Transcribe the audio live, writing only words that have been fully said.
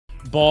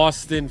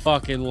Boston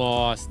fucking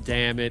lost.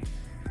 Damn it.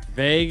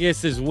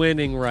 Vegas is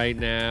winning right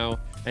now.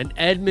 And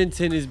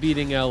Edmonton is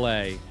beating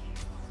LA.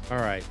 All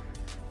right.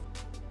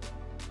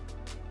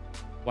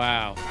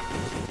 Wow.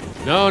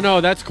 No,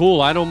 that's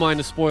cool. I don't mind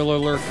a spoiler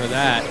alert for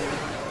that.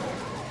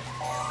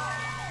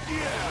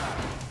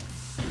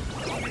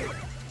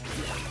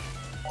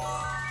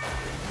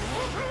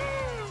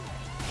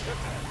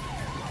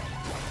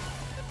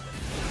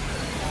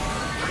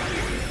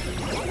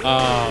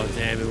 Oh,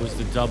 damn, it was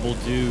the double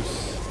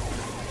deuce.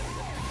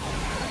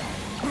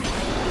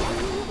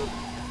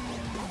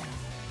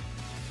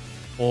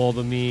 All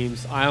the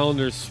memes.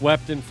 Islanders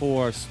swept in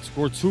 4.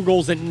 Scored 2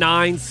 goals in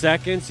 9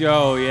 seconds.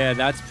 Yo, yeah,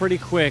 that's pretty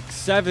quick.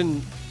 7.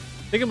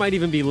 I think it might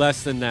even be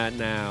less than that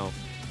now.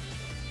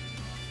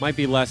 Might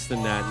be less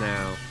than that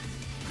now.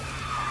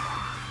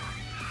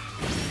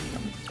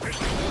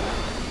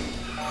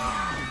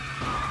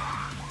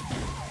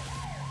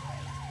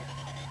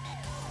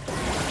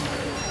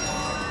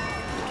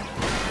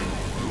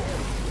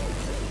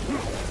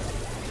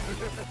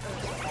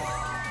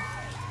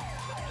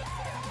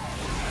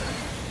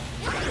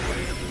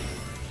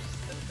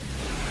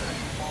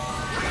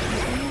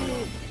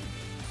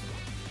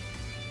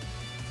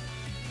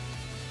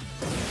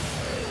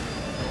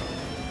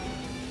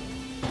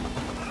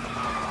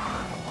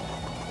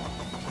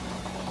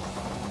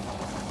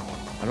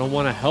 I don't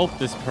want to help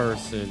this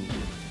person.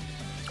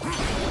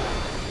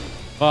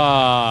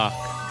 Fuck.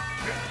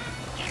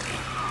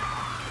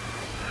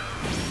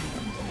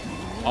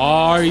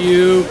 Are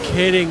you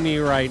kidding me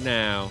right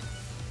now?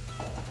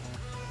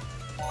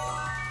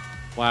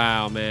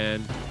 Wow,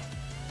 man.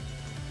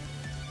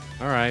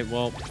 All right,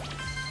 well.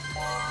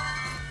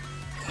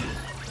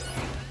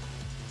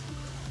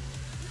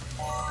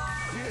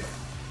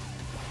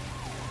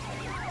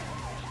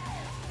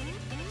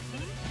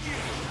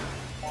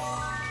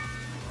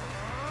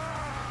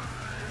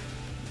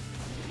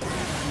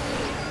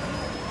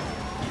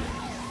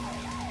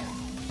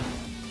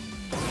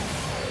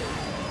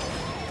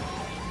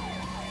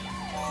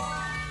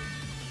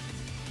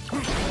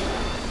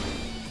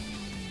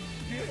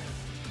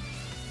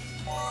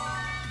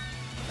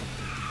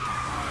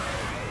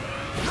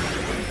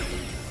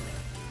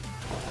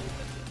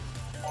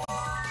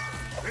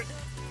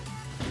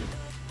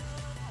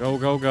 Go,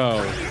 go,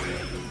 go.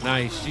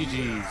 Nice.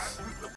 GG's.